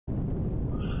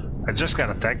I just got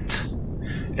attacked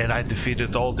and I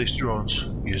defeated all these drones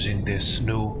using this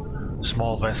new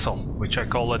small vessel, which I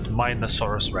call it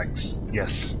Minersaurus Wrecks.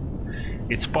 Yes,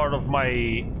 it's part of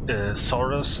my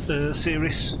Saurus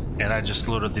series, and I just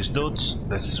looted these dudes.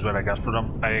 This is what I got for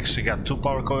them. I actually got 2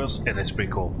 power coils, and it's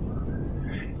pretty cool.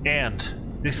 And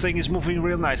this thing is moving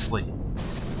real nicely.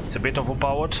 It's a bit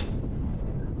overpowered.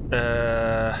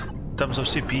 In terms of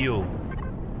CPU,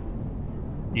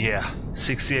 yeah,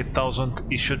 68,000.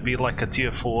 It should be like a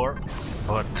tier 4,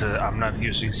 but I'm not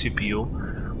using CPU.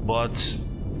 But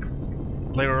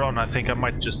later on I think I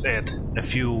might just add a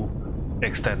few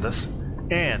extenders.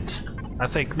 And I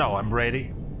think now I'm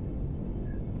ready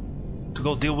to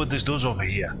go deal with these dudes over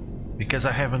here, because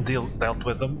I haven't dealt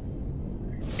with them,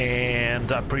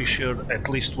 and I'm pretty sure at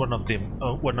least one of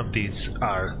these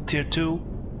are tier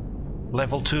 2,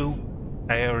 level 2.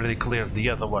 I already cleared the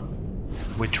other one,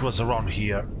 which was around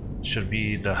here. Should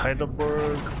be the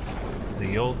Heidelberg,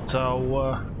 the old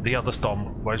tower, the other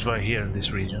storm was right here in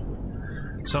this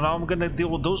region. So now I'm gonna deal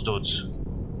with those dudes.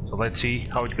 So let's see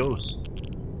how it goes.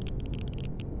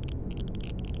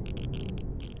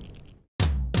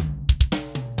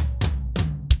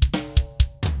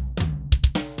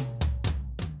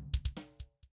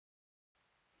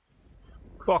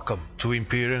 Welcome to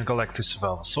Empyrion Galactic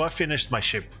Survival. So I finished my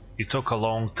ship. It took a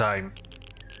long time,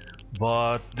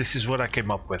 but this is what I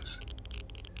came up with.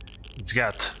 It's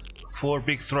got 4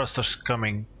 big thrusters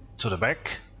coming to the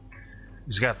back.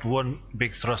 It's got 1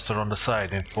 big thruster on the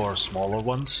side and 4 smaller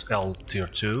ones, L tier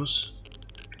 2s.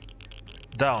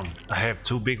 Down I have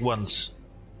 2 big ones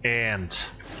and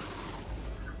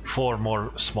 4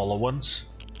 more smaller ones.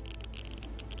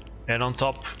 And on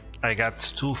top I got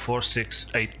 2, 4, 6,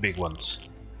 8 big ones.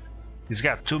 He's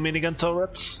got 2 minigun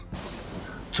turrets,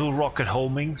 2 rocket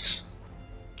homings,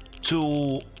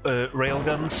 2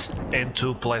 railguns, and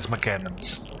 2 plasma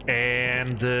cannons.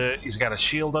 And he's got a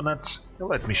shield on it.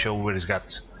 Let me show what he's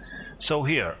got. So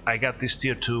here, I got this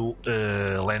tier 2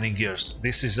 landing gears.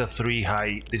 This is a 3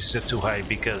 high, this is a 2 high,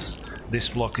 because this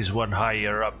block is 1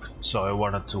 higher up, so I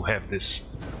wanted to have this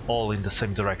all in the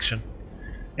same direction.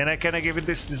 And I kinda give it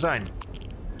this design.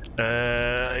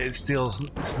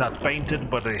 It's not painted,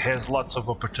 but it has lots of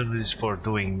opportunities for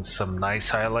doing some nice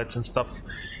highlights and stuff.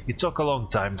 It took a long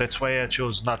time, that's why I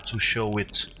chose not to show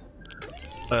it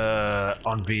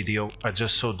on video. I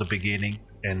just showed the beginning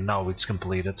and now it's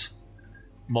completed.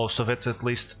 Most of it at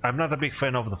least. I'm not a big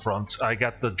fan of the front. I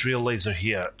got the drill laser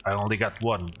here, I only got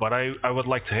 1, but I would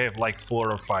like to have like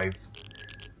 4 or 5.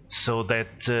 So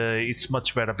that it's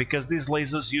much better, because these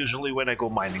lasers, usually when I go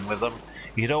mining with them,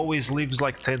 it always leaves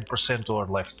like 10% or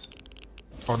left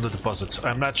on the deposits.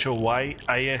 I'm not sure why.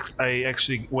 I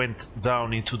actually went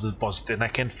down into the deposit and I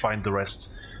can't find the rest,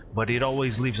 but it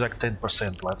always leaves like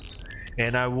 10% left.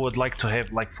 And I would like to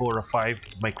have like 4 or 5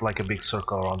 to make like a big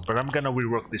circle around, but I'm gonna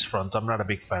rework this front. I'm not a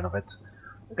big fan of it.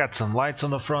 Got some lights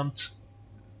on the front,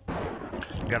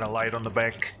 got a light on the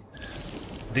back.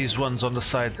 These ones on the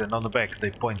sides and on the back, they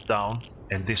point down,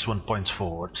 and this one points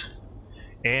forward.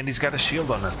 And he's got a shield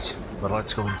on it. But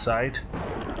let's go inside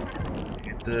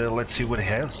and let's see what he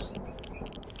has.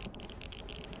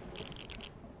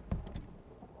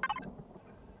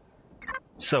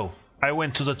 So I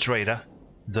went to the trader,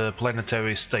 the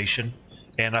planetary station,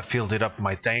 and I filled it up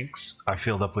my tanks. I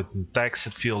filled up with tanks,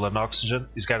 fuel and oxygen.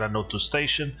 He's got an O2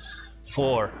 station,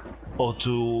 4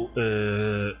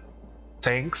 O2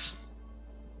 tanks.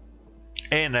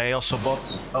 And I also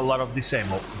bought a lot of this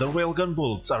ammo. The railgun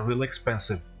bullets are really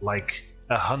expensive, like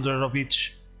 100 of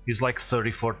each is like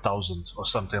 34,000 or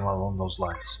something along those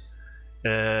lines.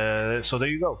 So there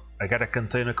you go. I got a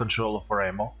container controller for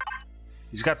ammo.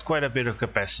 It's got quite a bit of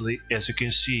capacity. As you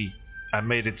can see, I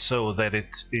made it so that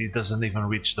it doesn't even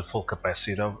reach the full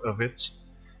capacity of it.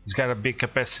 It's got a big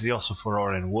capacity also for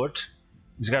ore and wood.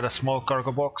 It's got a small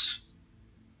cargo box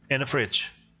and a fridge,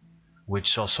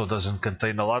 which also doesn't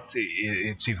contain a lot.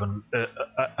 It's even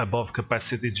above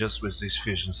capacity just with these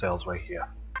fusion cells right here.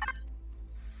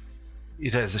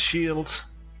 It has a shield.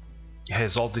 It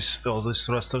has all these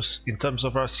thrusters. In terms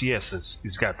of RCSs,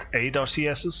 it's got 8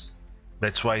 RCSs.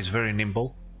 That's why it's very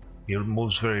nimble. It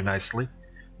moves very nicely.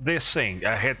 This thing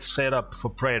I had set up for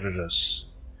predators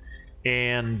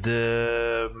and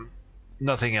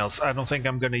nothing else. I don't think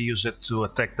I'm gonna use it to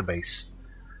attack the base.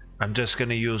 I'm just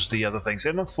gonna use the other things,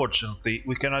 and unfortunately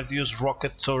we cannot use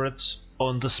rocket turrets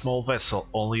on the small vessel,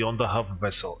 only on the hub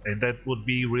vessel, and that would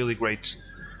be really great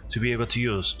to be able to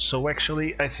use. So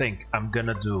actually I think I'm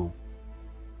gonna do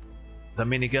the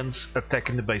miniguns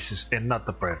attacking the bases and not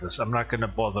the predators. I'm not gonna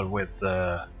bother with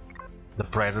the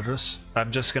predators.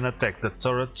 I'm just gonna attack the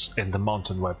turrets and the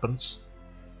mounted weapons.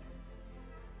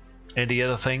 and the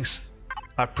other things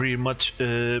are pretty much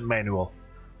manual.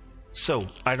 So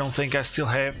I don't think I still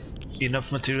have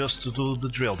enough materials to do the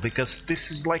drill, because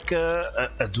this is like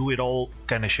a do-it-all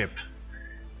kind of ship.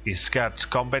 It's got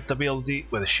combat ability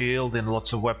with a shield and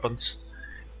lots of weapons,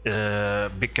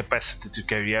 big capacity to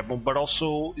carry ammo, but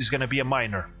also is gonna be a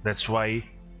miner. That's why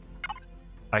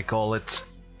I call it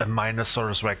a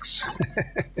Minersaurus Wrecks.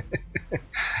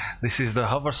 This is the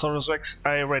Hoversaurus Wrecks.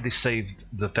 I already saved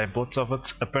the templates of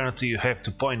it. Apparently you have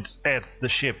to point at the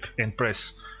ship and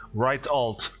press right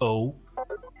Alt O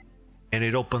and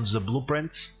it opens the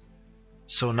blueprints.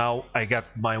 So now I got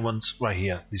my ones right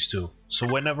here, these two. So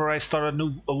whenever I start a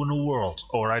new world,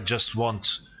 or I just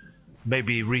want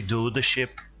maybe redo the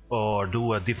ship or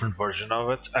do a different version of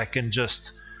it, I can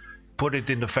just put it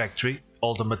in the factory,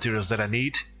 all the materials that I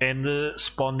need, and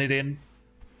spawn it in.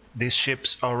 These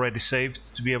ships are already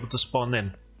saved to be able to spawn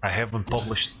in. I haven't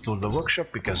published to the workshop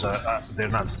because they're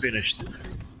not finished,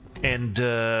 and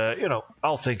you know,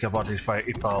 I'll think about it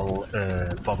if I'll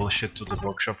publish it to the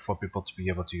workshop for people to be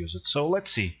able to use it. So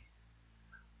let's see.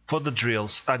 For the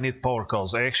drills, I need power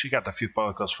calls. I actually got a few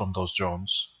power calls from those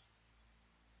drones,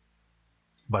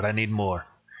 but I need more.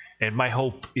 And my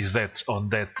hope is that on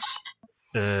that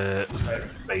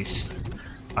base,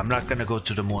 I'm not gonna go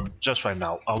to the moon just right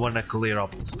now. I wanna clear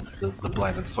up the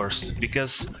planet first,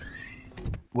 because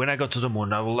when I go to the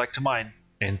moon, I would like to mine.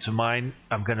 And to mine,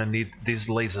 I'm gonna need these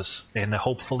lasers, and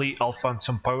hopefully I'll find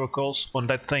some power calls on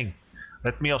that thing.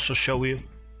 Let me also show you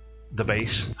the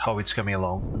base, how it's coming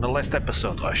along. In the last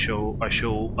episode, I show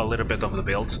a little bit of the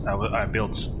build. I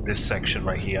built this section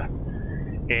right here,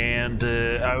 and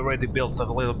I already built a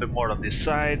little bit more on this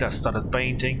side. I started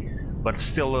painting, but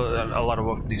still a lot of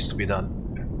work needs to be done.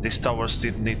 These towers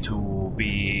still need to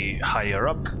be higher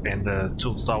up, and the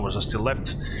 2 towers are still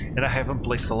left, and I haven't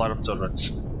placed a lot of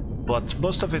turrets, but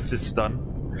most of it is done.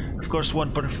 Of course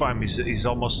 1.5 is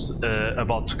almost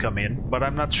about to come in, but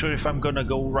I'm not sure if I'm gonna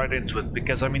go right into it,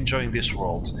 because I'm enjoying this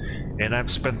world and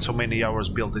I've spent so many hours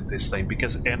building this thing,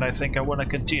 and I think I want to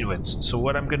continue it. So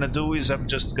what I'm gonna do is I'm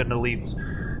just gonna leave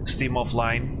Steam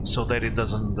offline so that it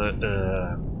doesn't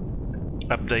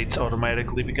update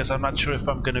automatically, because I'm not sure if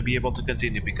I'm gonna be able to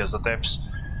continue, because the devs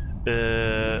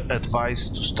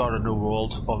advised to start a new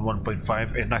world on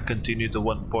 1.5 and not continue the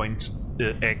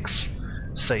 1.x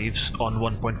saves on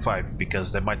 1.5,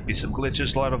 because there might be some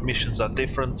glitches. A lot of missions are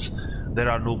different, there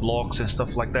are new blocks and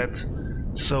stuff like that.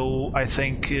 So I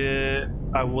think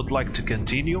I would like to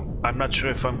continue. I'm not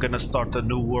sure if I'm gonna start a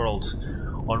new world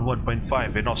on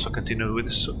 1.5 and also continue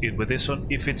with this one.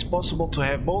 If it's possible to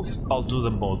have both, I'll do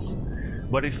them both.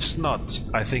 But if it's not,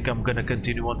 I think I'm gonna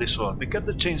continue on this one, because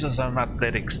the changes are not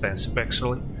that extensive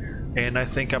actually, and I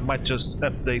think I might just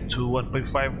update to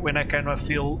 1.5 when I kind of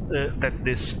feel that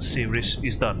this series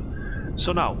is done.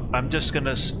 So now I'm just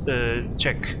gonna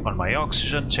check on my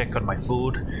oxygen, check on my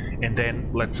food, and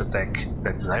then let's attack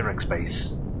that Zirax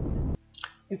base.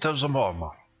 In terms of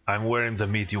armor, I'm wearing the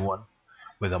medium one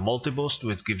with a multi-boost,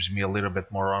 which gives me a little bit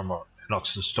more armor and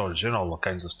oxygen storage and all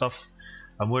kinds of stuff.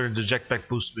 I'm wearing the jetpack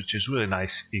boost, which is really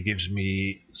nice. It gives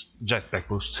me jetpack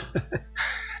boost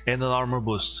and an armor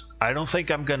boost. I don't think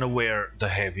I'm gonna wear the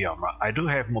heavy armor. I do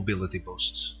have mobility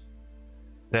boosts.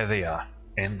 There they are,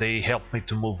 and they help me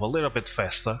to move a little bit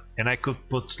faster, and I could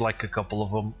put like a couple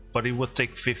of them, but it would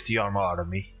take 50 armor out of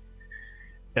me.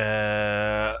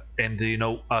 And you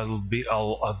know, I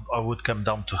would come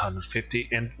down to 150,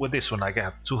 and with this one I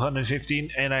got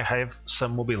 215, and I have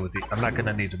some mobility. I'm not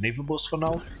gonna need a naval boost for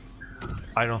now.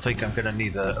 I don't think I'm gonna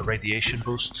need a radiation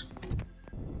boost.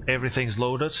 Everything's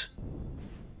loaded.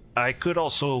 I could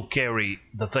also carry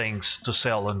the things to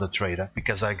sell on the trader,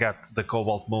 because I got the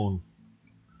Cobalt Moon.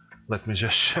 Let me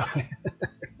just show you.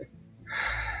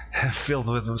 Filled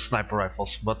with sniper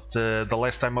rifles, but the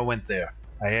last time I went there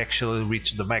I actually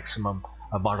reached the maximum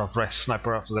amount of sniper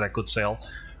rifles that I could sell.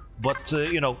 But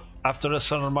you know, after a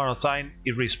certain amount of time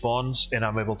it respawns and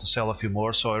I'm able to sell a few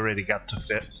more, so I already got to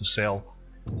sell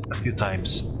a few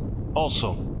times.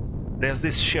 Also, there's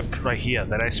this ship right here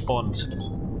that I spawned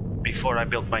before I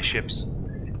built my ships,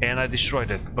 and I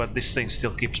destroyed it, but this thing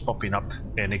still keeps popping up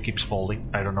and it keeps falling.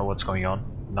 I don't know what's going on.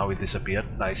 Now it disappeared.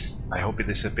 Nice. I hope it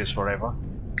disappears forever,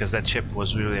 because that ship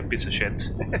was really a piece of shit.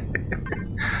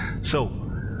 So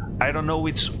I don't know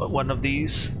which one of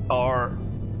these are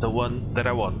the one that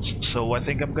I want, so I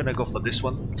think I'm gonna go for this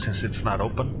one since it's not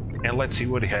open, and let's see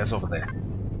what it has over there.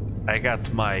 I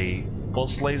got my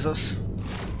pulse lasers,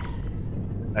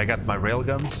 I got my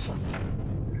railguns,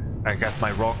 I got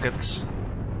my rockets,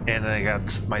 and I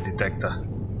got my detector.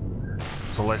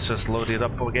 So let's just load it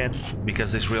up again,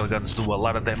 because these railguns do a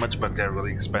lot of damage, but they're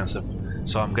really expensive.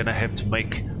 so I'm gonna have to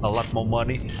make a lot more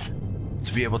money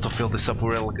to be able to fill this up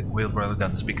with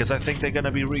railguns, because I think they're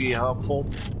gonna be really helpful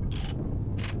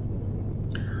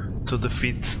to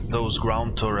defeat those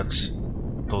ground turrets,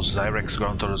 those Zirax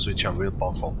ground turrets, which are real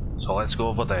powerful. So let's go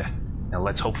over there and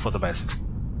let's hope for the best.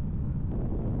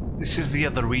 This is the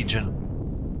other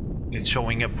region. It's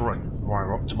showing up right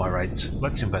to my right.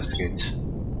 Let's investigate.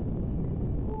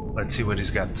 Let's see what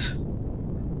he's got.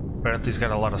 Apparently he's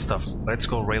got a lot of stuff. Let's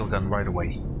go railgun right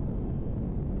away.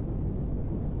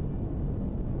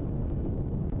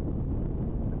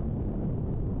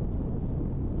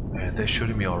 And they're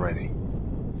shooting me already.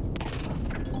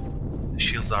 The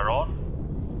shields are on,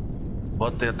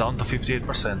 but they're down to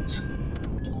 58%.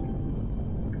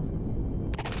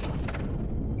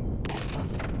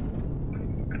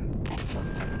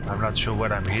 I'm not sure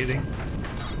what I'm hitting.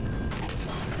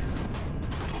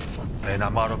 And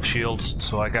I'm out of shields,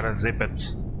 so I gotta zip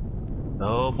it.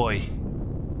 Oh boy.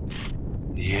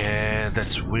 Yeah,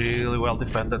 that's really well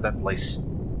defended, that place.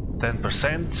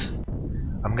 10%.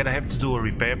 I'm gonna have to do a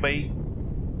repair bay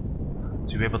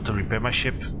to be able to repair my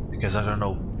ship, because I don't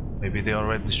know, maybe they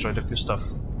already destroyed a few stuff.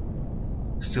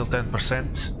 Still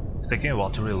 10%. It's taking a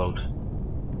while to reload.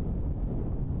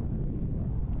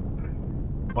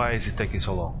 Why is it taking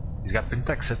so long? He's got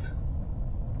Pentexit.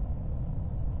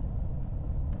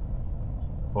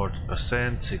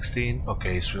 40%, 16.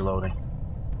 Okay, it's reloading.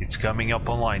 It's coming up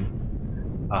online.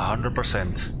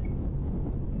 100%.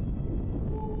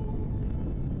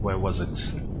 Where was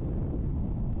it?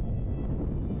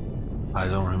 I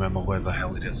don't remember where the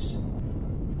hell it is.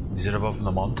 Is it above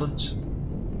the mountains?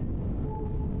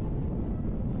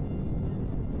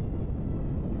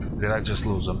 Did I just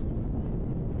lose them?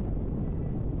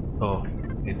 Oh,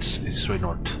 it's straight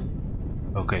north.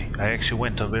 Okay, I actually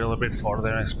went a little bit farther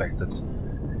than expected.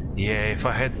 Yeah, if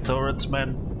I had turrets,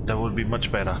 man, that would be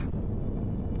much better.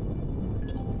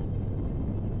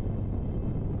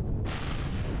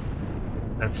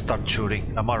 Let's start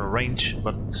shooting. I'm out of range,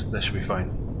 but that should be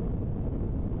fine.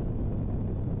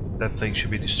 That thing should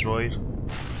be destroyed.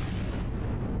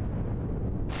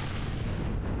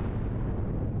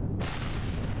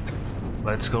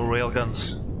 Let's go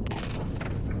railguns.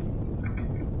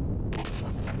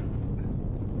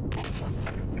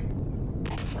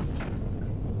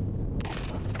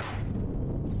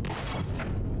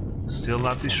 Still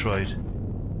not destroyed.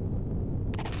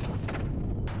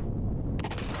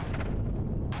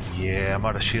 Yeah, I'm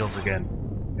out of shields again.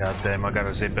 God damn, I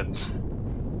gotta zip it.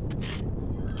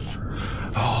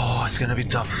 Oh, it's gonna be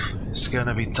tough. It's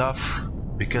gonna be tough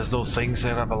because those things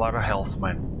that have a lot of health,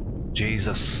 man.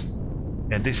 Jesus.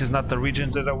 And this is not the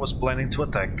region that I was planning to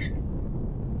attack.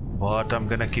 But I'm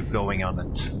gonna keep going on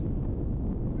it.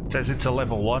 It says it's a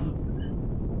level 1.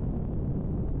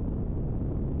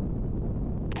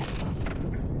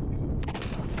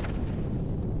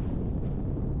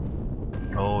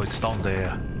 Oh, it's down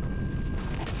there.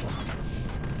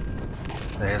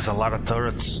 There's a lot of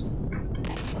turrets.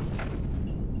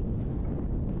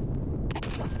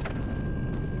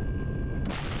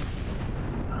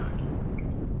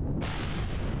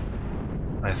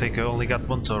 I think I only got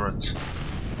one turret.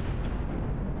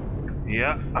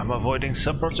 Yeah, I'm avoiding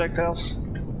some projectiles.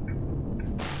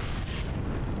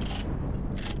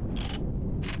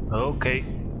 Okay,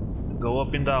 go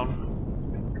up and down.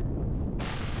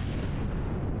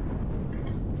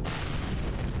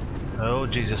 Oh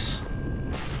Jesus.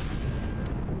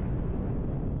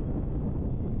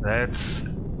 That's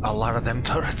a lot of them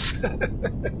turrets.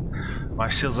 My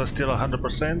shields are still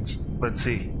 100%. Let's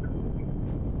see.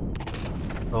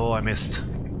 Oh, I missed.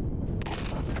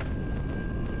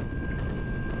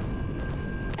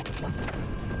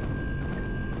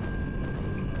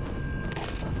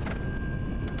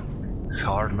 It's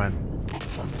hard, man.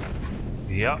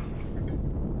 Yeah.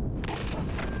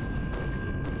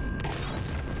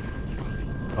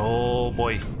 Oh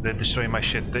boy, they're destroying my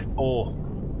shit. Oh.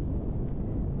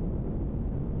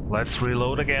 Let's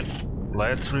reload again.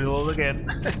 Let's reload again.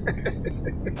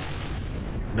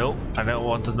 Nope, I don't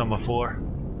want the number 4.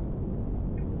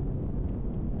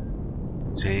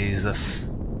 Jesus.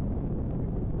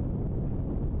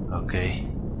 Okay.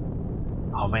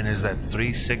 How many is that?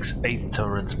 3, 6, 8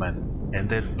 turrets, man. And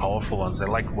they're powerful ones. They're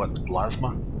like, what,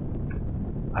 plasma?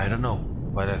 I don't know,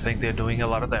 but I think they're doing a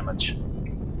lot of damage.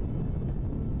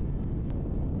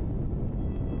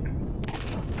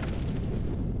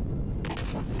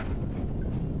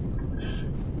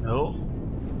 No.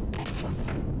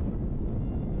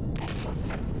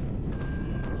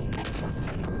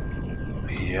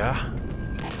 Yeah.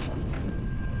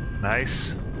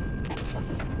 Nice.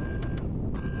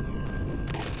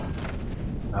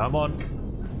 Come on.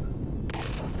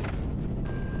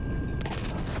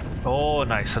 Oh,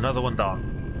 nice, another one down.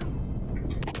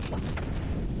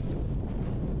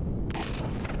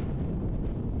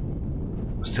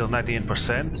 Still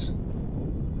 98%.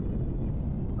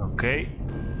 Okay.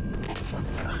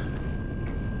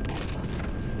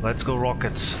 Let's go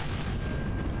rockets.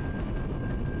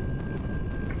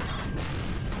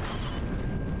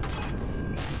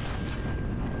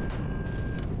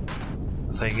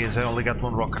 The thing is, I only got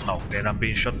one rocket now, and I'm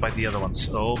being shot by the other ones.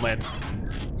 Oh man.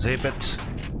 Zip it.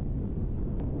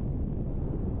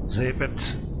 Zip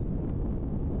it.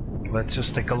 Let's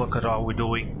just take a look at how we're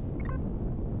doing.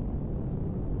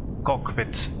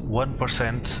 Cockpit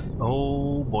 1%.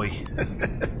 Oh boy.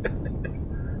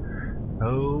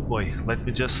 Oh boy. Let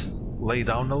me just lay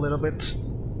down a little bit.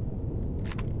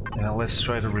 And let's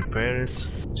try to repair it.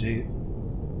 Gee.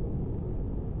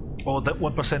 Oh, that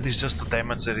 1% is just the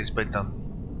damage that is being done.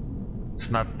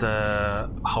 It's not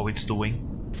how it's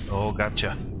doing. Oh,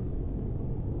 gotcha.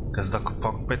 Because the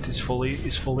cockpit is fully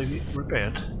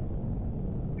repaired.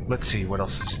 Let's see what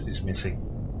else is missing.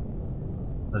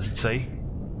 Does it say?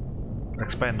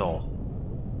 Expand all.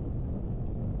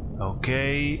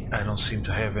 Okay, I don't seem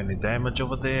to have any damage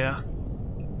over there.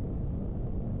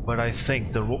 But I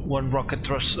think the one rocket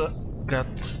thruster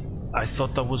got... I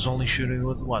thought I was only shooting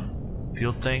with one.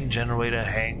 Fuel tank, generator,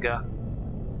 hangar.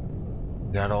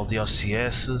 Got all the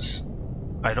RCSs.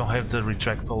 I don't have the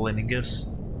retractable landing gears.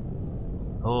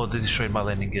 Oh, they destroyed my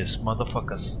landing gears,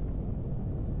 motherfuckers.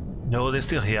 No, they're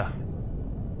still here.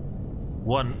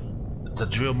 One, the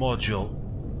drill module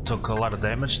took a lot of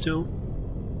damage too.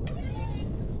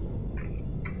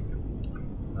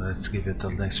 Let's give it a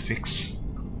nice fix.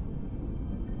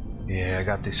 Yeah, I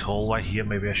got this hole right here.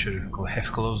 Maybe I should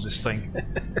have closed this thing.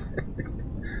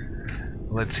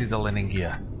 Let's see the landing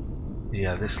gear.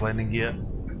 Yeah, this landing gear.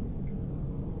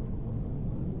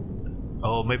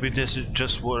 Oh, maybe this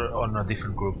just were on a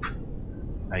different group,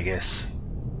 I guess.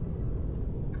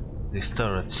 These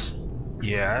turrets.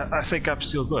 Yeah, I think I'm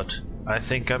still good. I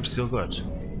think I'm still good.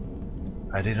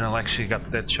 I didn't actually get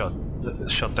that shot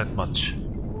that much.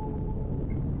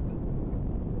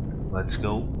 Let's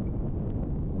go.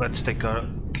 Let's take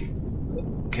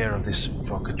care of this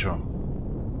rocket drone.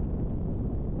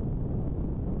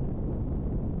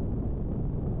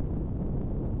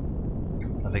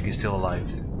 I think he's still alive.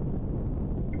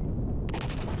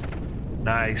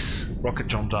 Nice. Rocket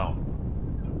drone down.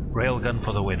 Railgun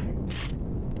for the win.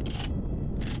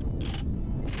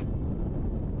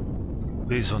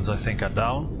 These ones I think are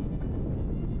down.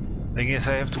 Thing is,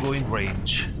 I have to go in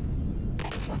range.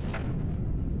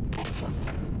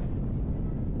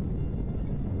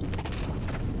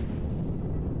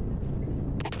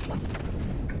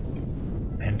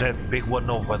 And that big one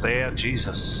over there,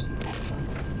 Jesus.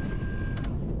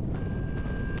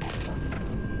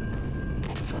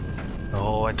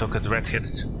 Oh, I took a red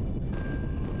hit.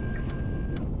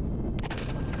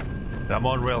 Come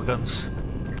on, railguns.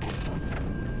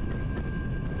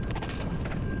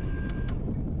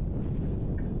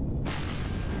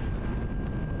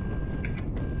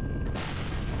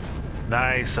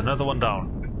 Nice, another one down.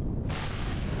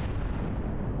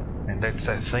 And that's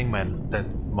that thing, man. That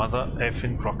mother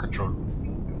effing rocket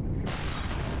drone.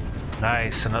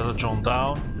 Nice, another drone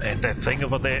down. And that thing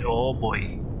over there, oh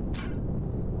boy.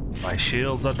 My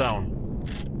shields are down.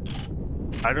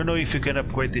 I don't know if you can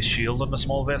upgrade this shield on a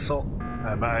small vessel.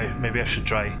 Maybe I should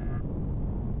try.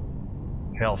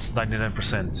 Health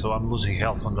 99%, so I'm losing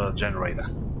health on the generator.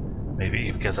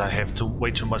 Maybe because I have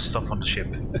way too much stuff on the ship.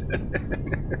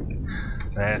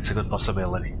 That's a good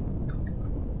possibility.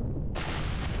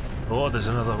 Oh, there's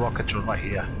another rocket drone right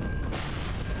here.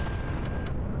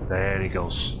 There he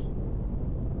goes.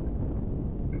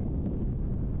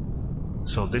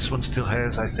 So this one still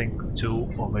has, I think,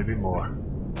 2 or maybe more.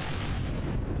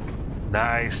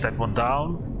 Nice, that one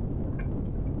down.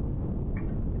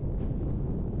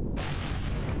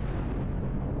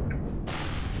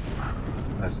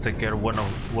 Let's take care of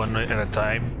one at a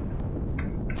time.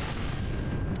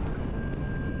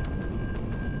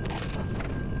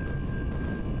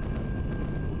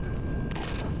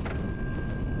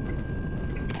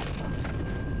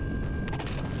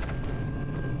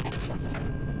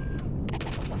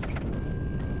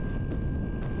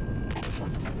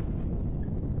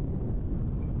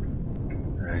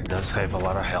 It does have a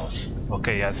lot of health.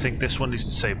 Okay, I think this one is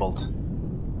disabled.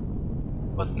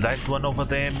 But that one over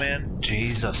there, man,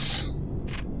 Jesus.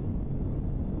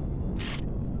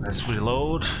 Let's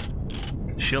reload.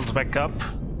 Shields back up.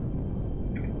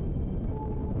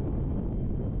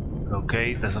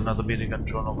 Okay, there's another minigun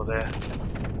drone over there.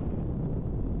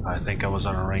 I think I was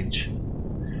on a range.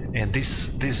 And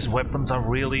these weapons are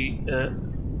really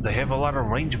They have a lot of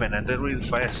range, man, and they're really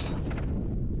fast.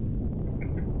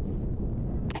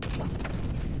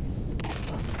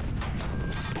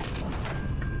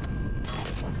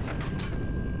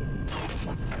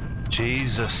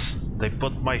 Jesus, they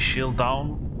put my shield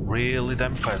down really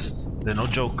damn fast. They're no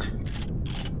joke.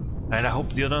 And I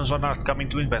hope the others are not coming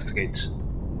to investigate.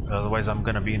 Otherwise I'm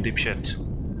gonna be in deep shit.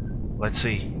 Let's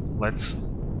see.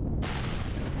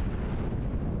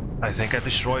 I think I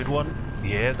destroyed one.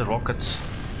 Yeah, the rockets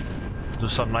do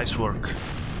some nice work.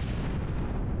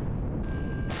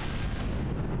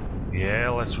 Yeah,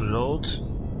 let's reload.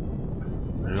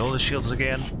 Reload the shields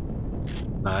again.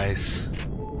 Nice.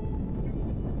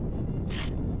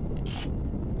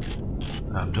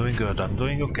 I'm doing good, I'm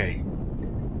doing okay.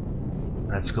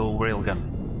 Let's go railgun.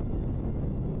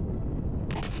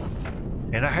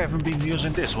 And I haven't been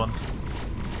using this one.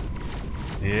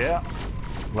 Yeah,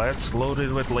 let's load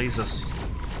it with lasers.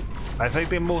 I think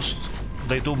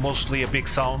they do mostly a big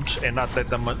sound and not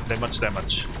that much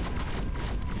damage.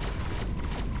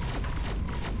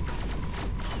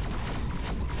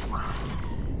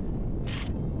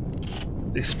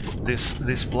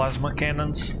 These plasma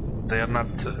cannons, they are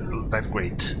not that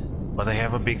great, but they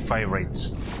have a big fire rate.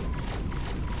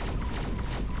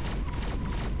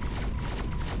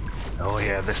 Oh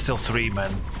yeah, there's still 3,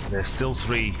 man. There's still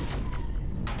 3.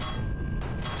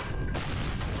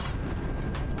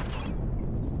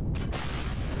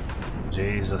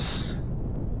 Jesus.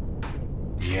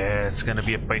 Yeah, it's gonna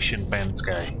be a patient man's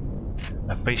guy.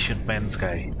 A patient man's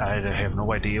guy. I have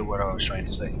no idea what I was trying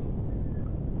to say.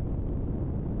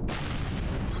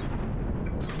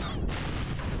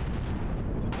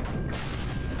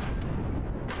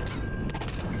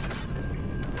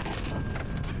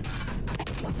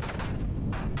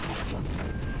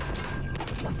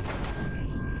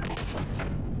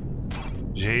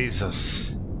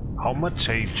 Jesus. How much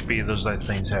HP does that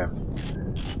things have?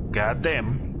 God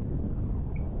damn.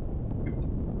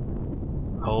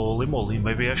 Holy moly,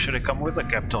 maybe I should have come with a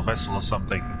capital vessel or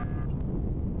something.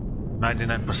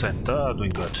 99%,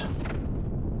 doing good.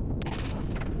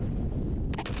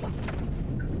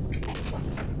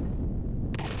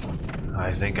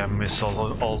 I think I missed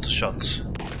all the shots.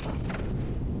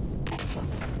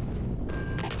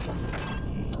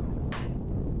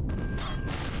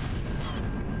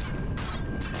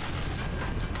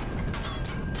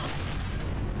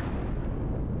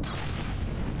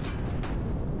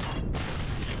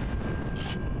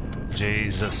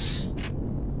 Jesus.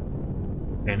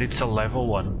 And it's a level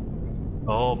 1.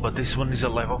 Oh, but this one is a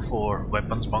level 4.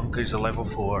 Weapons bunker is a level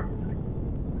 4.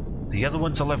 The other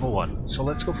one's a level 1. So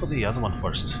let's go for the other one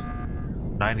first.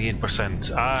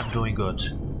 98%. I'm doing good.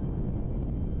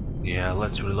 Yeah,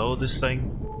 let's reload this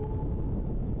thing.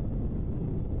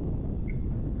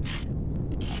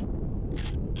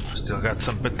 Still got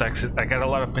some Pentaxis. I got a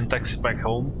lot of Pentaxis back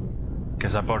home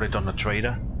because I bought it on a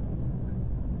trader.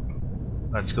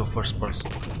 Let's go first person.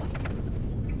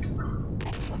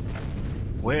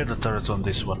 Where are the turrets on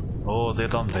this one? Oh, they're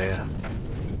down there.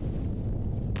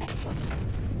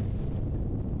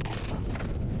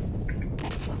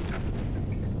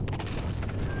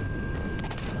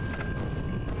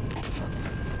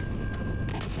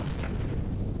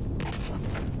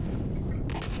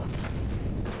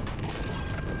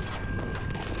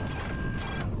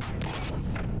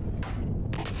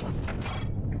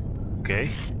 Okay,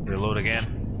 reload again.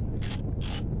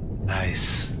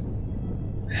 Nice.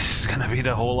 This is gonna be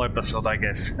the whole episode, I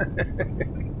guess.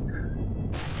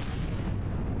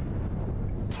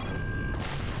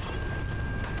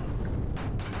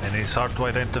 And it's hard to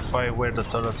identify where the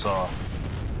turrets are.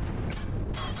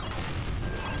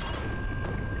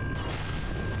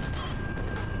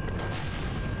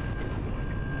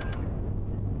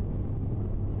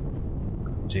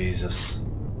 Jesus.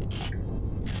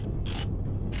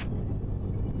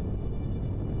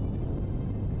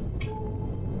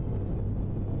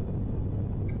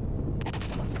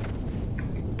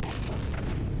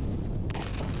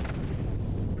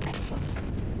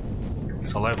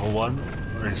 So level 1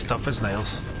 is tough as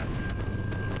nails.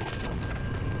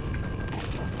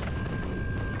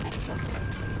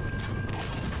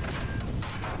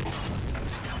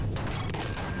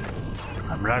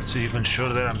 I'm not even sure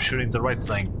that I'm shooting the right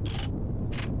thing.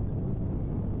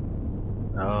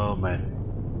 Oh man.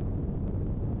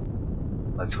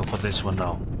 Let's go for this one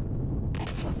now.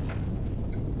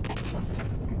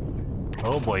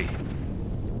 Oh boy.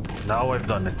 Now I've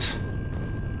done it.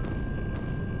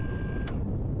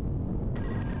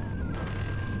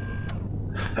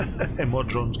 And more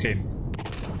drones came.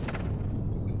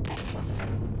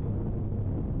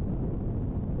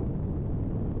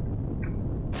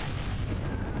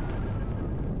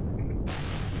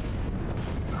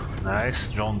 Nice,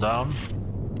 drone down.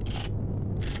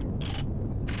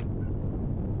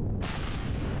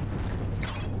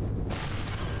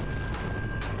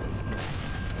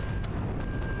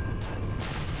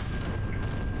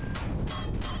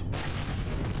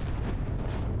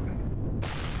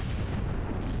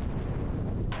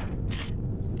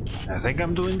 I think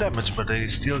I'm doing damage, but they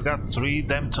still got 3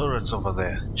 damn turrets over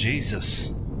there.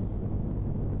 Jesus.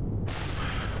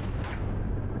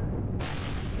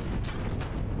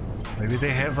 Maybe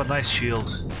they have a nice shield.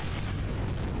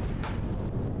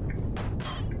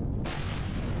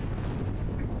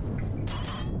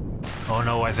 Oh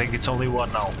no, I think it's only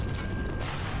one now.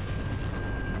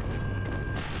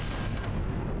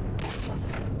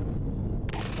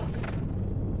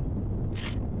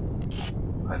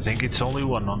 I think it's only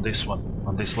one, on this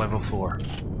level 4.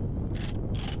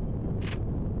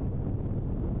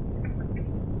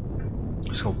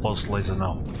 Let's go pulse laser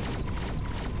now.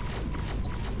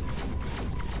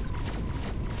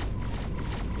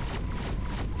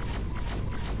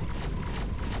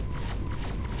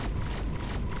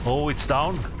 Oh, it's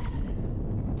down.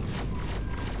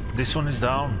 This one is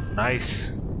down.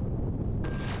 Nice.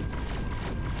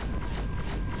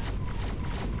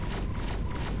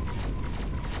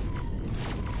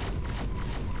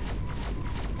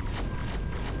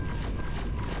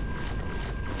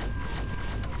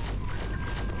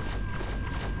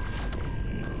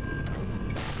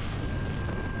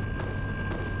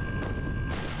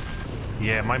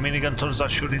 Yeah, my minigun turns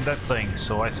out shooting that thing,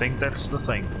 so I think that's the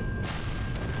thing.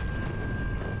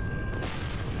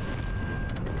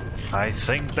 I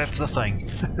think that's the thing.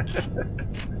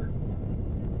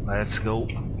 Let's go.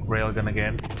 Railgun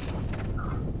again.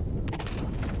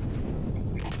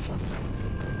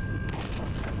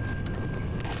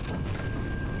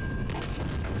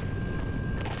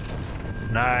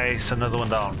 Nice, another one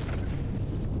down.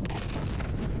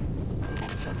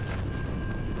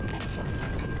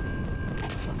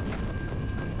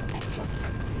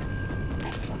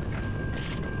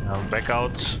 Now back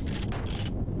out.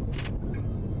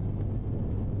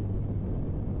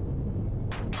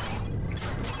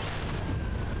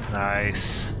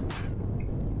 Nice.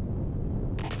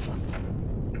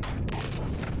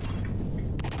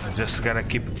 I just gotta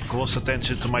keep close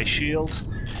attention to my shield.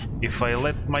 If I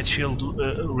let my shield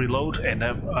reload, and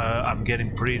I'm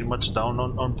getting pretty much down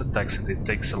on Pentaxid. It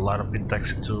takes a lot of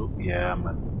Pentaxid to... yeah,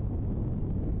 man.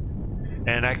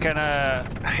 And I kinda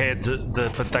had the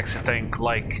Pentaxid tank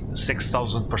like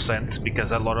 6,000%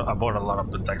 because I bought a lot of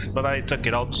Pentaxid, but I took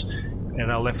it out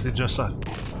and I left it just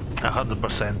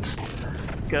 100%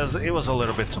 because it was a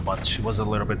little bit too much. It was a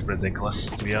little bit ridiculous,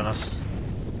 to be honest.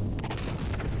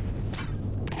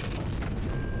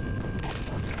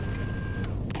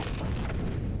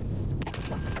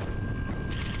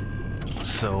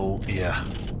 So yeah,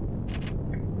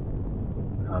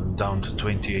 I'm down to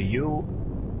 20 AU.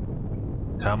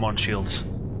 Come on, shields,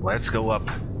 let's go up.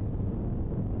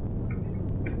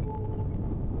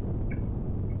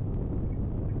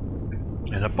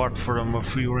 And apart from a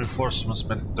few reinforcements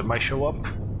that might show up,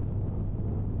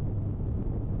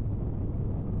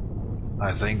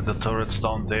 I think the turrets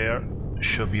down there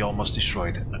should be almost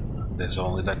destroyed. There's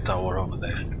only that tower over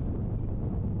there.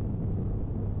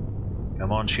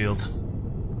 Come on, shield.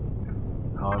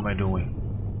 How am I doing?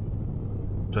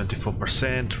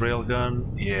 24%,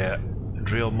 railgun, yeah.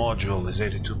 Drill module is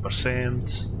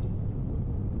 82%.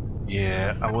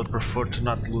 Yeah, I would prefer to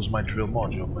not lose my drill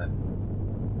module, man.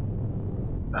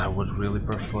 I would really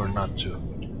prefer not to.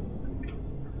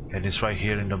 And it's right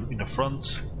here in the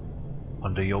front,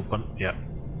 on the open, yeah.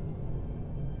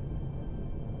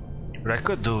 What I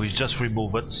could do is just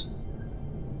remove it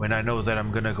when I know that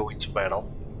I'm gonna go into battle.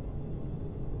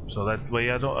 So that way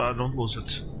I don't lose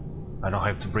it. I don't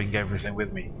have to bring everything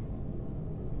with me.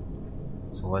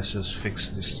 So let's just fix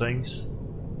these things.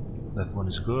 That one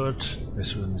is good.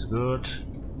 This one is good.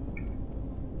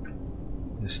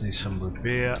 This needs some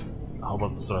repair. How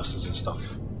about the thrusters and stuff?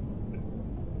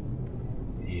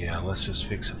 Yeah, let's just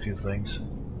fix a few things.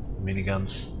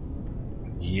 Miniguns.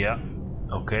 Yeah.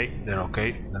 Okay, they're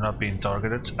okay. They're not being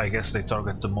targeted. I guess they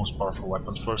target the most powerful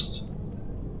weapons first,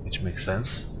 which makes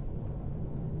sense.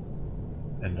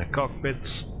 And the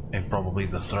cockpits. And probably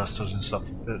the thrusters and stuff,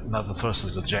 not the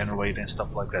thrusters, the generator and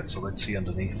stuff like that. So let's see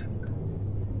underneath.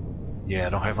 Yeah, I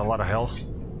don't have a lot of health.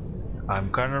 I'm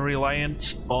kind of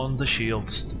reliant on the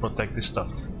shields to protect this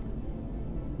stuff.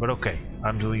 But okay,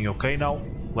 I'm doing okay now.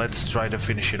 Let's try to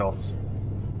finish it off.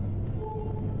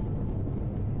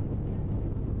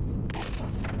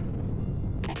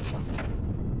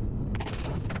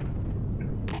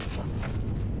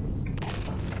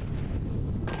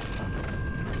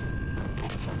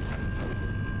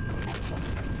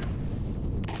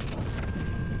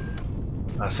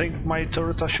 I think my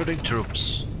turrets are shooting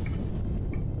troops.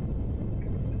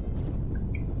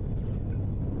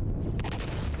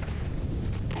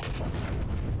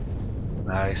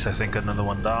 Nice, I think another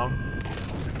one down.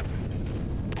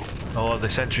 Oh, the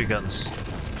sentry guns.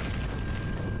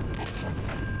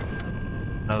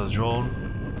 Another drone.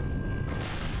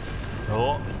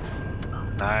 Oh,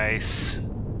 nice.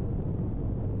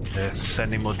 They're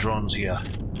sending more drones here.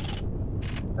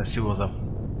 Let's see what them.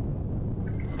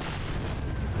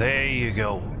 There you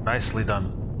go. Nicely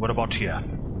done. What about here?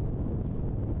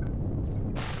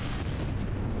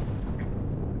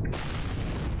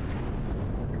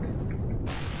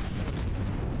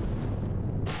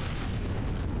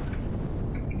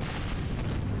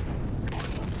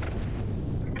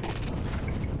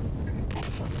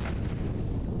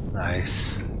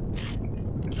 Nice.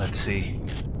 Let's see.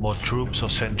 More troops or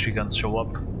sentry guns show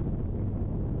up.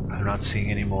 I'm not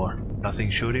seeing any more. Nothing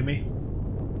shooting me.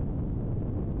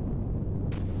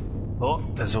 Oh,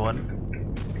 there's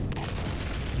one.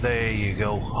 There you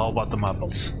go. How about the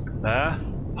apples? Huh?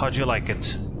 How'd you like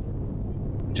it?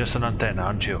 Just an antenna,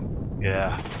 aren't you?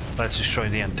 Yeah. Let's destroy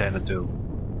the antenna too.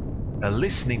 A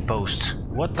listening post.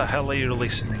 What the hell are you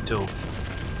listening to?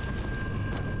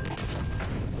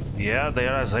 Yeah,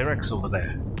 there are Zirax over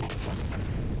there.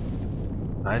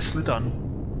 Nicely done.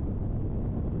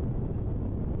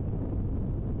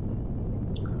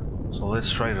 So let's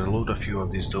try to loot a few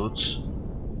of these dudes.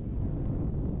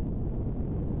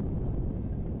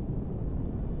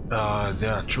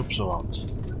 There are troops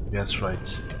around. That's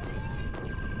right.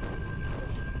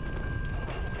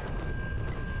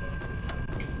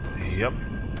 Yep.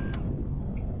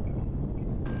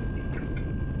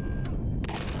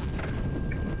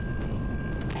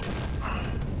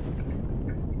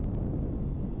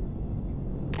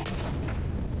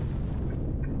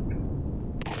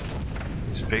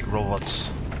 These big robots.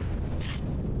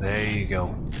 There you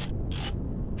go.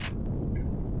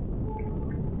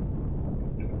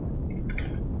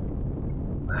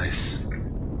 Nice.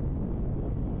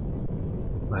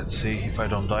 Let's see if I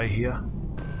don't die here.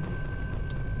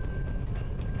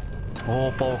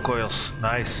 Oh, power coils.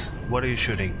 Nice. What are you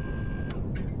shooting?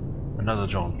 Another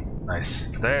drone. Nice.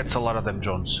 That's a lot of them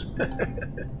drones.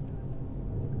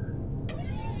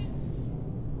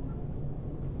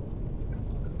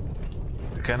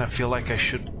 I kinda feel like I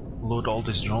should loot all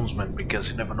these drones, man, because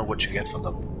you never know what you get for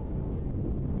them.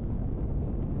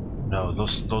 No,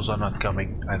 those are not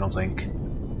coming, I don't think.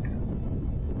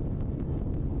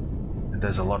 And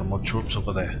there's a lot of more troops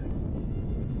over there.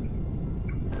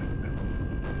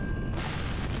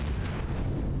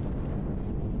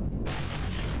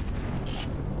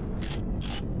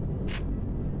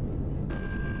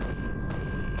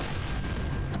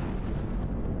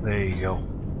 There you go.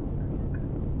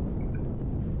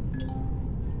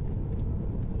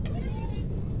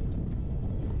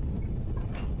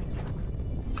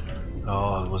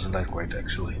 Oh, it wasn't that great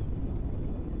actually.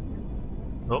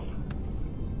 Oh,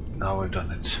 now we've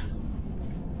done it.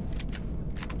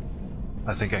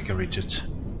 I think I can reach it.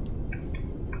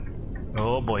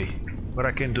 Oh boy. What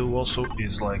I can do also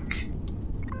is like...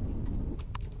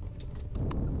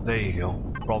 There you go.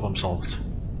 Problem solved.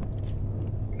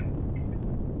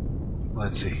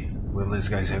 Let's see. Will these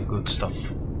guys have good stuff?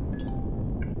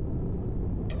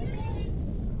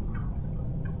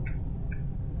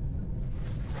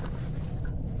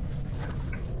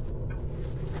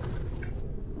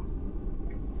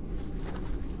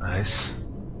 Nice.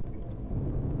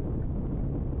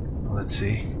 Let's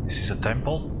see. This is a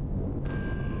temple.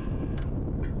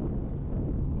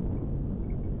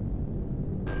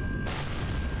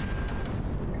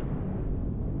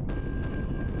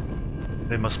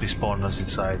 There must be spawners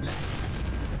inside.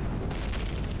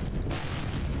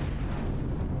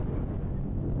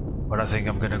 But I think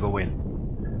I'm gonna go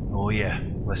in. Oh yeah.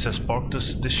 Let's just spark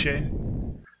this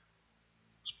chain.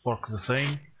 Spark the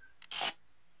thing.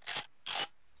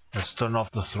 Let's turn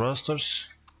off the thrusters.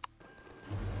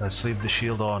 Let's leave the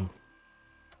shield on.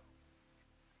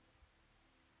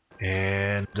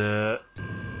 And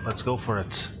let's go for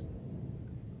it.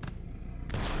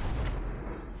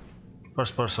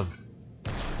 First person.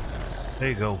 There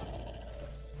you go.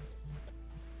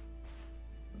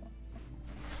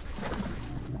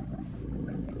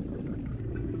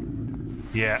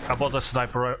 Yeah, I bought the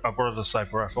sniper. I brought the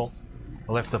sniper rifle.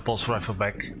 I left the pulse rifle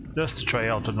back just to try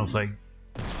out a new thing.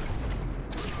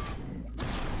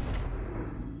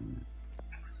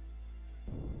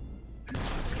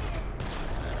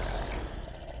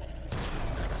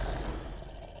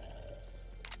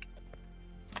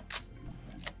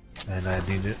 And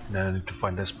I need to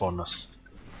find the spawners.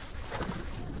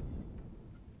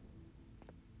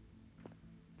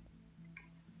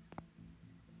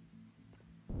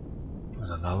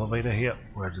 elevator here.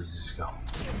 Where does this go?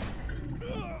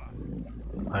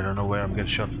 I don't know where I'm getting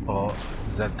shot. Oh,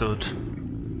 that dude.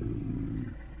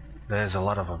 There's a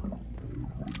lot of them.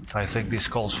 I think this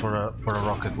calls for a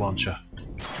rocket launcher.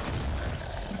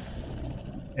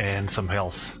 And some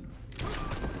health.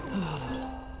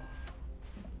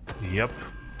 Yep.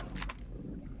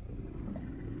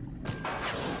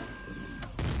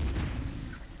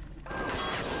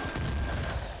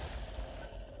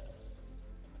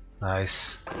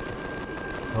 Nice.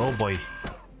 Oh boy.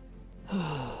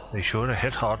 They sure to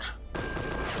hit hard.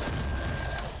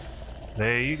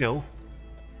 There you go.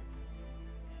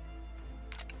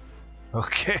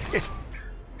 Okay.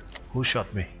 Who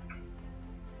shot me?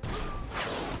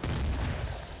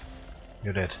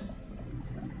 You're dead.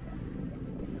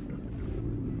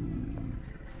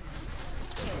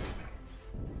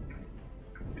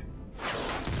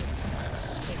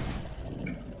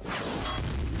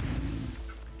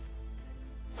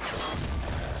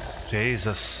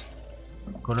 Jesus.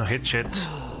 Gonna hit shit.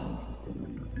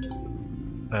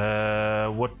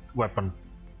 What weapon?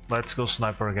 Let's go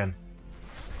sniper again.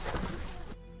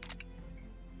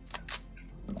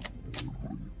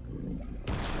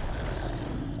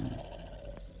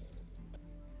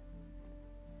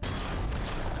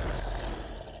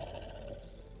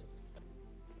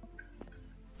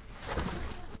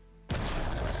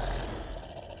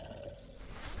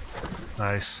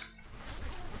 Nice.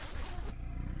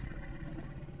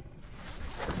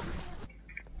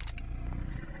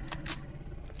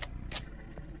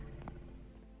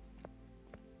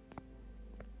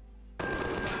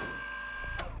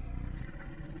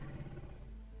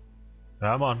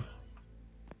 Come on.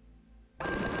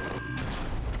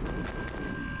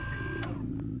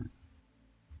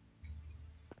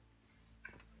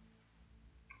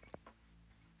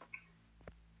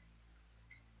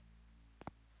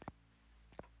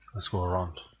 Let's go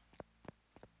around.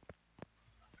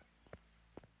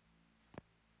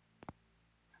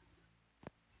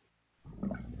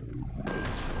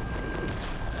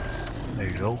 There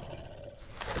you go.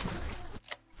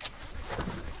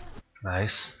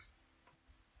 Nice.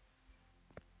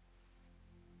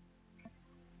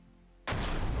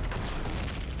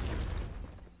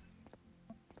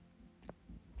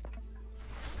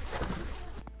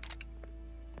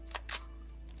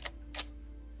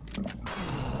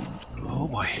 Oh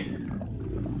boy.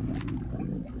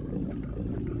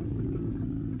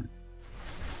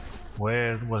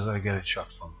 Where was I getting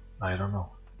shot from? I don't know.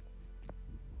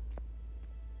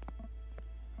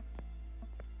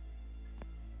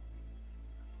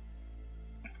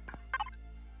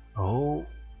 Oh,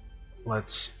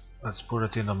 let's put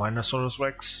it in the Minersaurus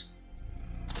Wrecks.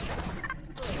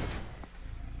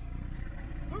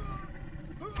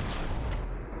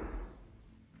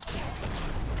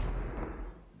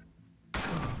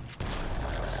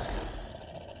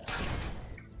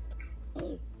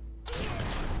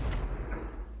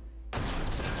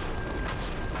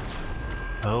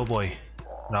 Oh boy,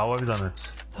 now I've done it.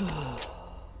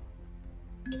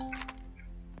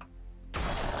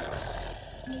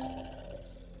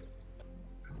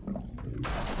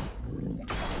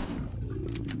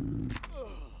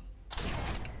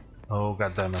 Oh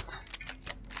god damn it.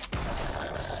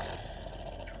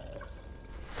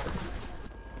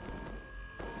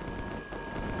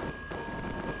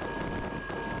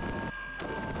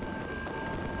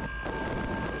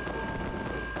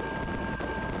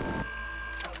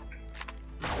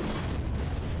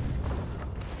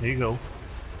 There you go.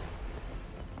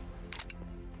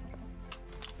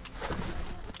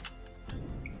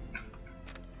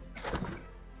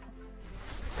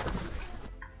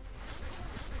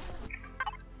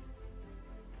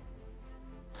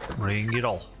 Bring it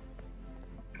all.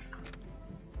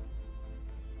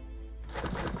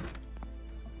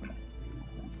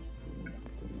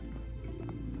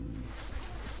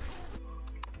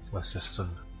 Let's just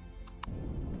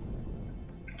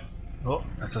oh,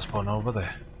 that's a spawn over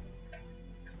there.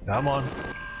 Come on.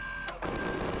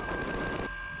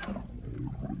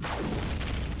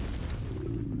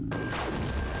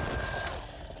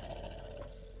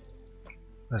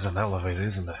 There's an elevator,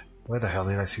 isn't there? Where the hell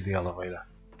did I see the elevator?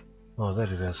 Oh,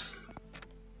 there it is.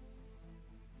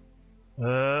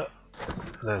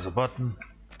 There's a button.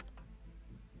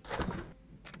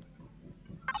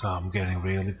 So I'm getting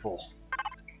really full.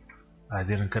 I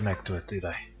didn't connect to it, did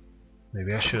I?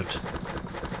 Maybe I should.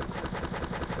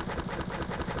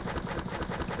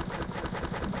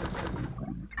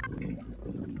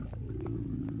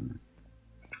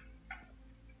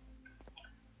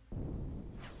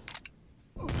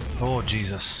 Oh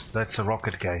Jesus, that's a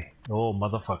rocket guy. Oh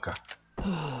motherfucker.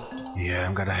 Yeah,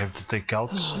 I'm gonna have to take out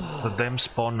the damn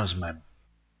spawners, man.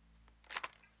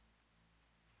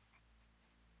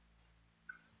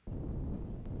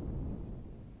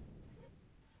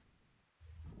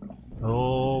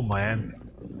 Oh man.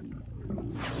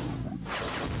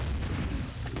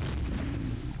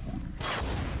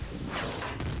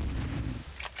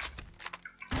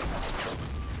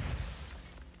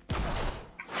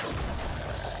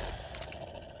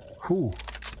 Whew.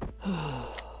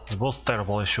 They're both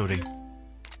terrible at shooting.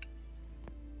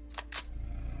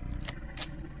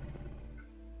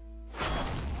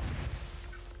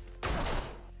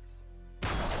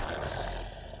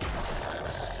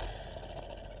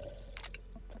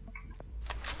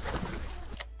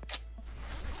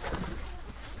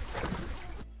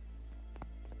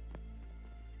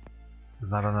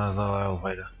 There's not another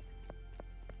elevator.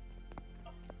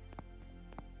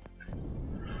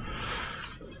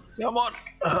 Come on!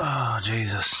 Oh,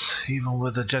 Jesus. Even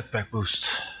with the jetpack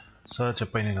boost. Such a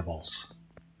pain in the balls.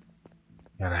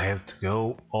 And I have to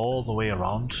go all the way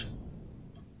around.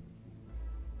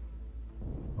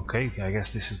 Okay, I guess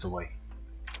this is the way.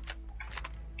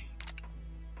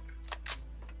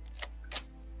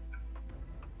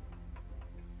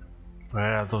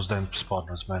 Where are those damn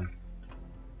spawners, man?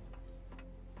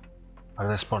 Are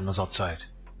there spawners outside?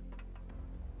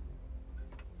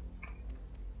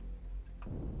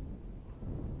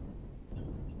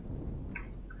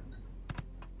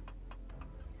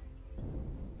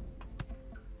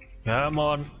 Come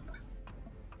on!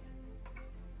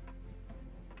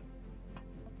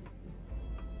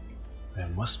 There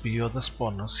must be other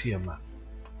spawners here, man.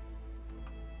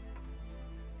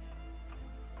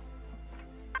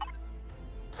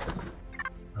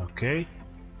 Okay.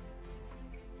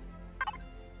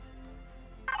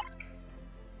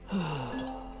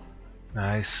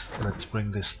 Nice. Let's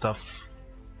bring this stuff.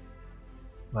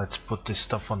 Let's put this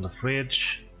stuff on the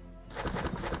fridge.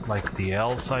 Like the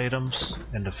health items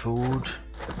and the food.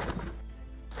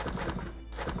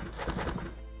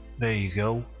 There you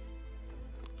go.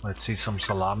 Let's see some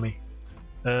salami.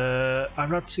 I'm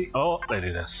not seeing. Oh, there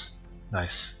it is.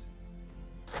 Nice.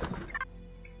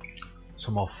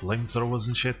 Some more flamethrowers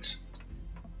and shit.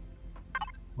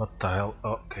 What the hell?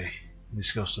 Oh, okay.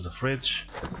 This goes to the fridge.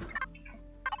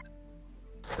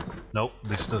 Nope,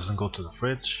 this doesn't go to the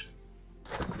fridge.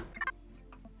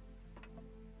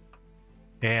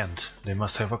 And they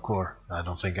must have a core. I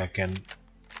don't think I can.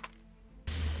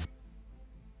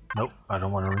 Nope, I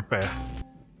don't want to repair.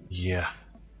 Yeah,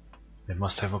 they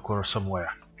must have a core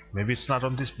somewhere. Maybe it's not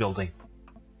on this building.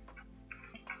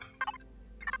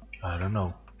 I don't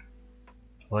know.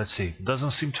 Let's see.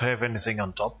 Doesn't seem to have anything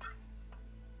on top.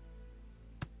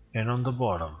 And on the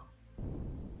bottom.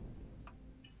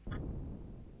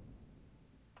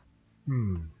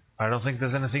 I don't think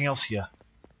there's anything else here.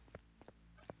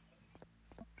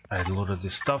 I loaded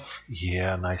this stuff.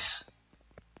 Yeah, nice.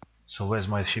 So where's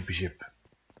my shippy ship?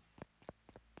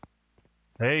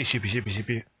 Hey, shippy shippy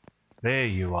shippy. There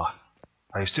you are.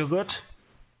 Are you still good?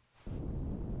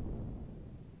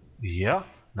 Yeah,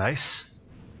 nice.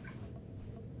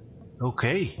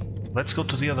 Okay, let's go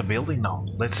to the other building now.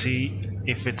 Let's see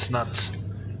if it's not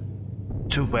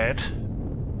too bad.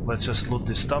 Let's just loot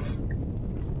this stuff.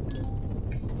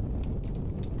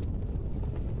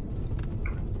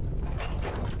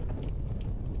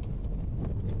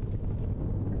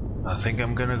 I think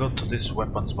I'm gonna go to this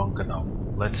weapons bunker now.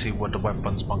 Let's see what the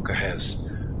weapons bunker has.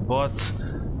 But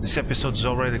this episode is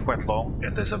already quite long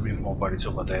and there's a few more bodies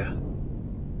over there.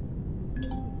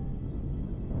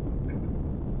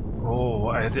 Oh,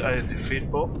 I defeat.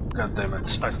 Oh, god damn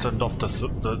it! I turned off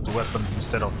the weapons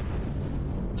instead of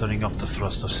turning off the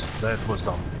thrusters. That was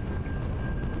dumb.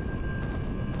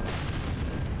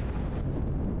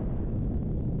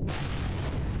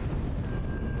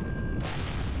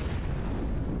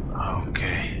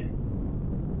 Okay.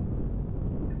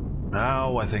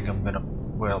 Now I think I'm gonna.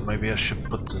 Well, maybe I should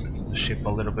put the ship a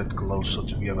little bit closer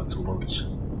to be able to loot.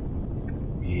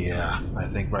 Yeah, I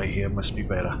think right here must be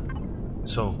better.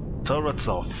 So, turrets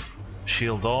off,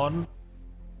 shield on,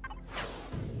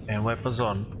 and weapons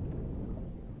on.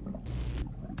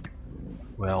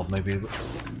 Well, maybe...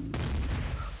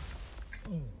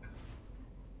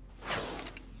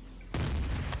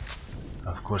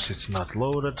 Of course it's not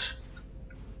loaded.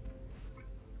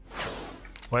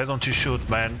 Why don't you shoot,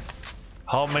 man?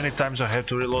 How many times I have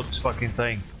to reload this fucking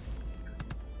thing?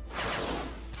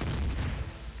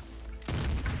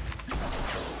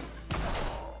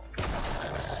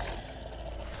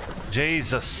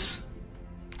 Jesus!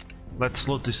 Let's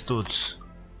loot these dudes.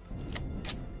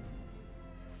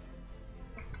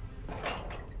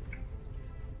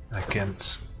 I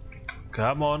can't.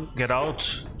 Come on, get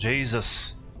out.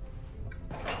 Jesus.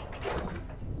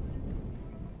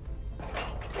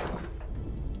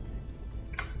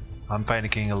 I'm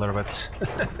panicking a little bit.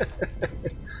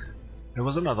 There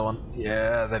was another one.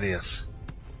 Yeah, that is.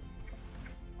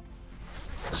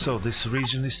 So this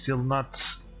region is still not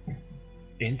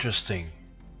interesting.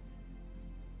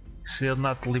 Still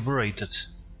not liberated.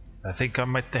 I think I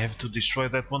might have to destroy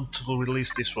that one to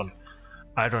release this one.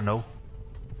 I don't know.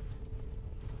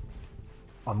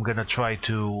 I'm gonna try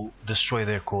to destroy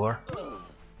their core.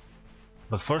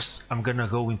 But first I'm gonna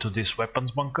go into this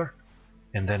weapons bunker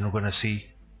and then we're gonna see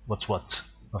what's what.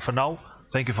 But for now,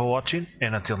 thank you for watching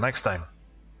and until next time.